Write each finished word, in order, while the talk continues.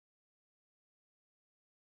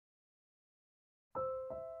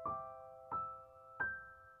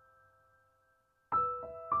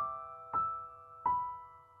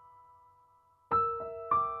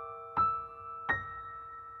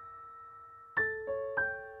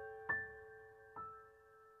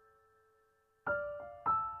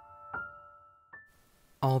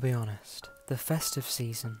I'll be honest, the festive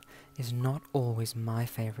season is not always my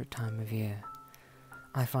favourite time of year.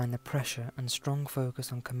 I find the pressure and strong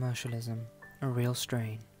focus on commercialism a real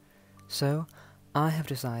strain. So, I have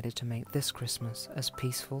decided to make this Christmas as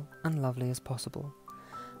peaceful and lovely as possible,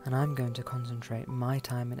 and I'm going to concentrate my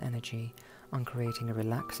time and energy on creating a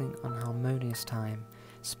relaxing and harmonious time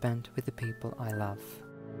spent with the people I love.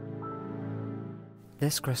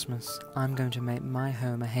 This Christmas, I'm going to make my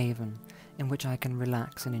home a haven in which I can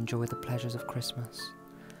relax and enjoy the pleasures of Christmas.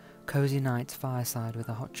 Cosy nights fireside with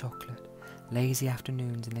a hot chocolate, lazy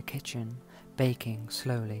afternoons in the kitchen, baking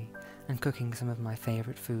slowly and cooking some of my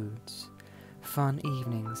favourite foods. Fun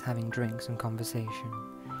evenings having drinks and conversation.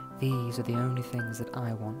 These are the only things that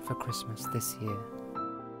I want for Christmas this year.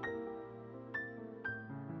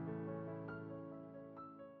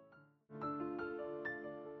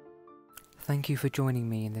 Thank you for joining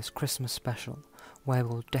me in this Christmas special, where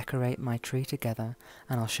we'll decorate my tree together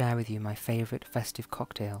and I'll share with you my favourite festive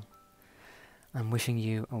cocktail. I'm wishing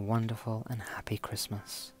you a wonderful and happy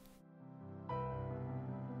Christmas.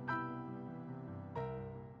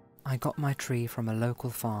 I got my tree from a local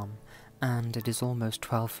farm and it is almost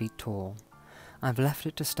 12 feet tall. I've left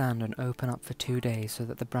it to stand and open up for 2 days so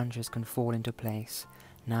that the branches can fall into place.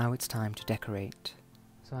 Now it's time to decorate.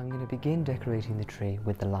 So I'm going to begin decorating the tree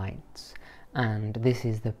with the lights. And this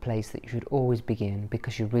is the place that you should always begin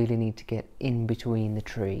because you really need to get in between the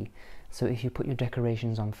tree. So if you put your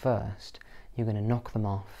decorations on first, you're going to knock them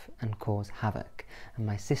off and cause havoc. And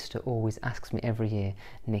my sister always asks me every year,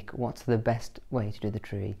 Nick, what's the best way to do the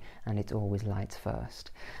tree? And it's always lights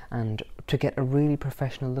first. And to get a really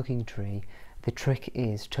professional looking tree, the trick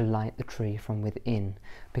is to light the tree from within,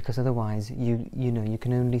 because otherwise you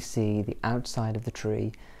can only see the outside of the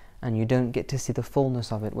tree and you don't get to see the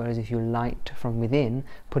fullness of it, whereas if you light from within,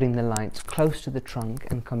 putting the lights close to the trunk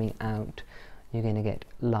and coming out, you're going to get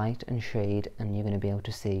light and shade and you're going to be able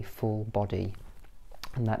to see full body.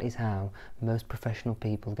 And that is how most professional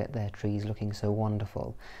people get their trees looking so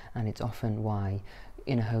wonderful, and it's often why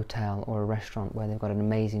in a hotel or a restaurant where they've got an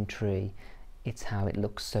amazing tree, it's how it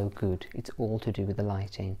looks so good. It's all to do with the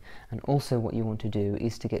lighting. And also what you want to do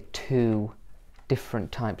is to get 2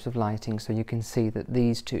 different types of lighting, so you can see that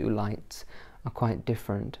these 2 lights are quite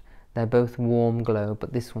different. They're both warm glow,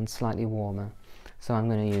 but this one's slightly warmer. So I'm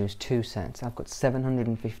going to use 2 sets. I've got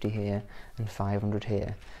 750 here and 500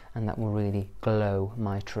 here, and that will really glow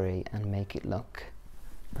my tree and make it look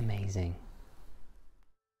amazing.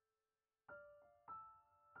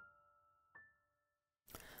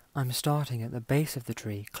 I'm starting at the base of the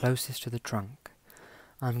tree closest to the trunk.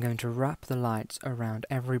 I'm going to wrap the lights around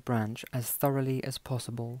every branch as thoroughly as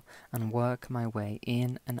possible and work my way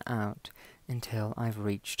in and out until I've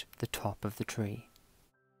reached the top of the tree.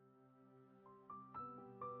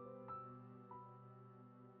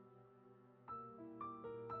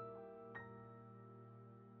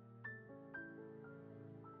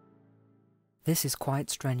 This is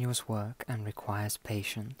quite strenuous work and requires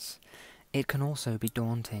patience. It can also be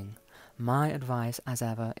daunting. My advice, as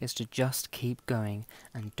ever, is to just keep going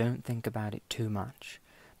and don't think about it too much.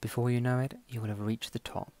 Before you know it, you will have reached the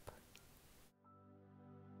top.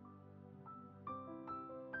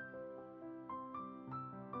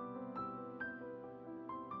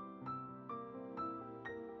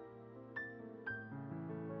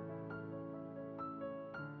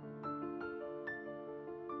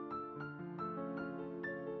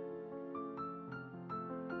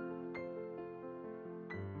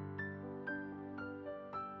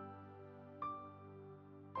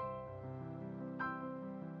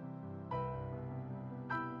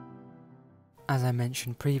 As I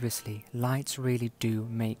mentioned previously, lights really do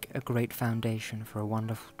make a great foundation for a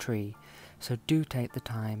wonderful tree, so do take the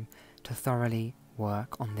time to thoroughly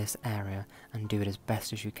work on this area and do it as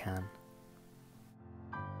best as you can.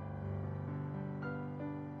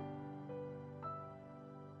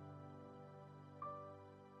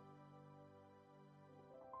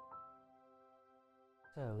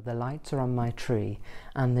 So the lights are on my tree,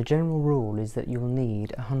 and the general rule is that you'll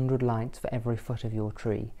need 100 lights for every foot of your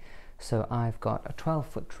tree. So I've got a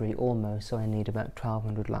 12-foot tree almost, so I need about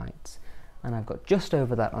 1200 lights. And I've got just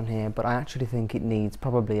over that on here, but I actually think it needs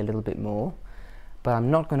probably a little bit more. But I'm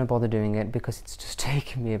not going to bother doing it because it's just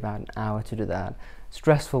taken me about an hour to do that.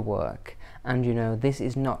 Stressful work. And you know, this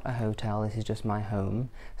is not a hotel, this is just my home.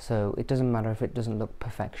 So it doesn't matter if it doesn't look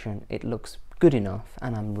perfection, it looks good enough,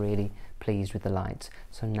 and I'm really pleased with the lights.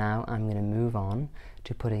 So now I'm going to move on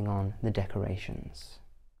to putting on the decorations.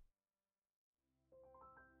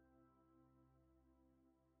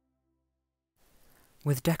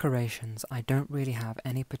 With decorations, I don't really have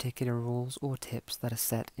any particular rules or tips that are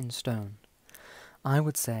set in stone. I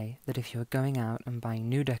would say that if you are going out and buying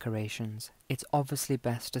new decorations, it's obviously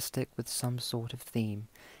best to stick with some sort of theme,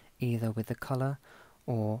 either with the colour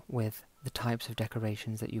or with the types of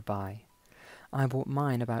decorations that you buy. I bought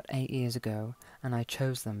mine about 8 years ago, and I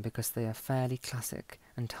chose them because they are fairly classic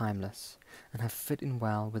and timeless, and have fit in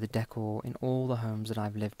well with the decor in all the homes that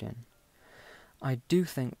I've lived in. I do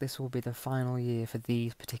think this will be the final year for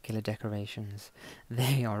these particular decorations.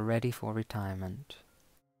 They are ready for retirement.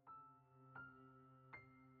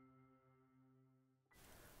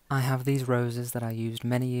 I have these roses that I used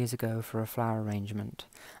many years ago for a flower arrangement,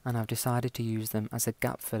 and I've decided to use them as a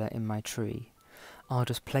gap filler in my tree. I'll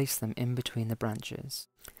just place them in between the branches.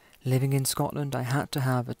 Living in Scotland, I had to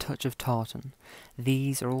have a touch of tartan.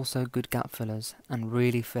 These are also good gap fillers and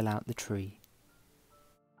really fill out the tree.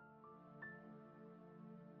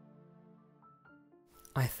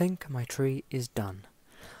 I think my tree is done.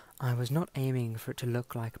 I was not aiming for it to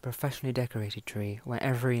look like a professionally decorated tree where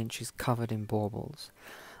every inch is covered in baubles.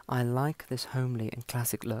 I like this homely and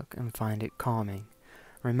classic look and find it calming.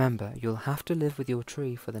 Remember, you'll have to live with your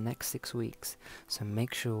tree for the next 6 weeks, so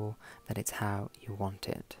make sure that it's how you want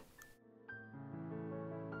it.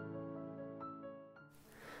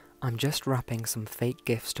 I'm just wrapping some fake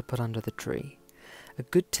gifts to put under the tree. A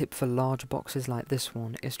good tip for large boxes like this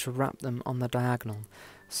one is to wrap them on the diagonal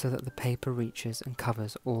so that the paper reaches and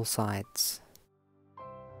covers all sides.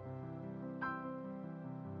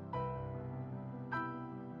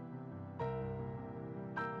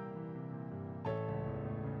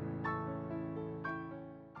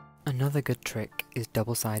 Another good trick is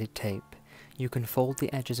double-sided tape. You can fold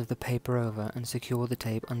the edges of the paper over and secure the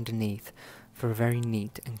tape underneath for a very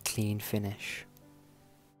neat and clean finish.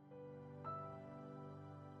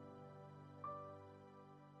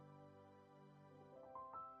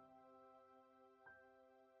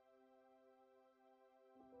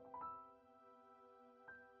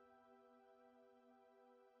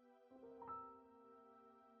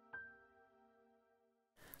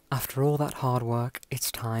 After all that hard work,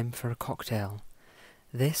 it's time for a cocktail.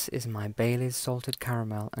 This is my Bailey's Salted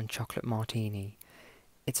Caramel and Chocolate Martini.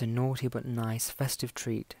 It's a naughty but nice festive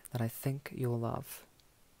treat that I think you'll love.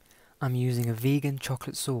 I'm using a vegan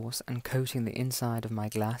chocolate sauce and coating the inside of my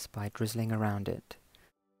glass by drizzling around it.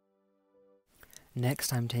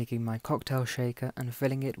 Next, I'm taking my cocktail shaker and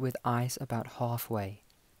filling it with ice about halfway.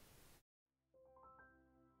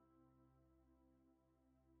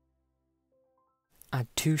 Add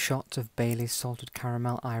 2 shots of Bailey's Salted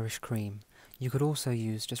Caramel Irish Cream. You could also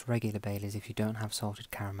use just regular Bailey's if you don't have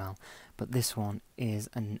salted caramel, but this one is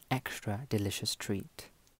an extra delicious treat.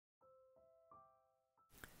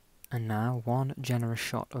 And now 1 generous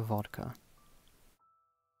shot of vodka.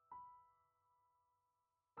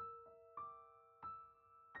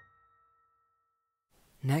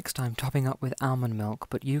 Next, I'm topping up with almond milk,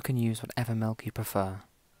 but you can use whatever milk you prefer.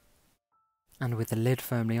 And with the lid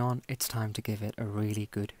firmly on, it's time to give it a really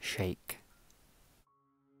good shake.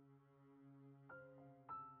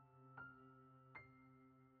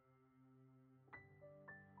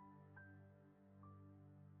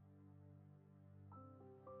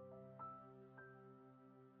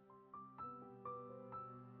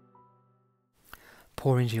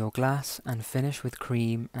 Pour into your glass and finish with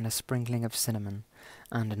cream and a sprinkling of cinnamon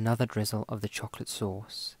and another drizzle of the chocolate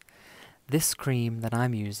sauce. This cream that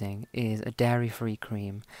I'm using is a dairy-free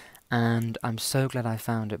cream, and I'm so glad I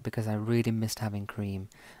found it because I really missed having cream,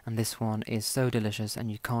 and this one is so delicious and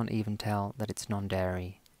you can't even tell that it's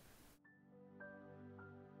non-dairy.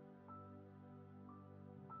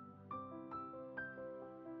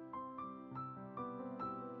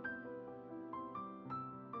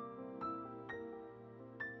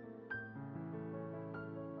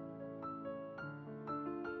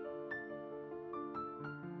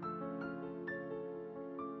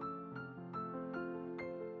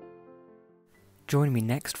 Join me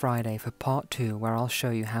next Friday for part 2, where I'll show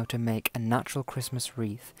you how to make a natural Christmas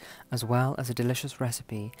wreath, as well as a delicious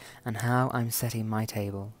recipe and how I'm setting my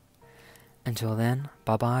table. Until then,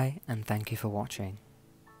 bye bye and thank you for watching.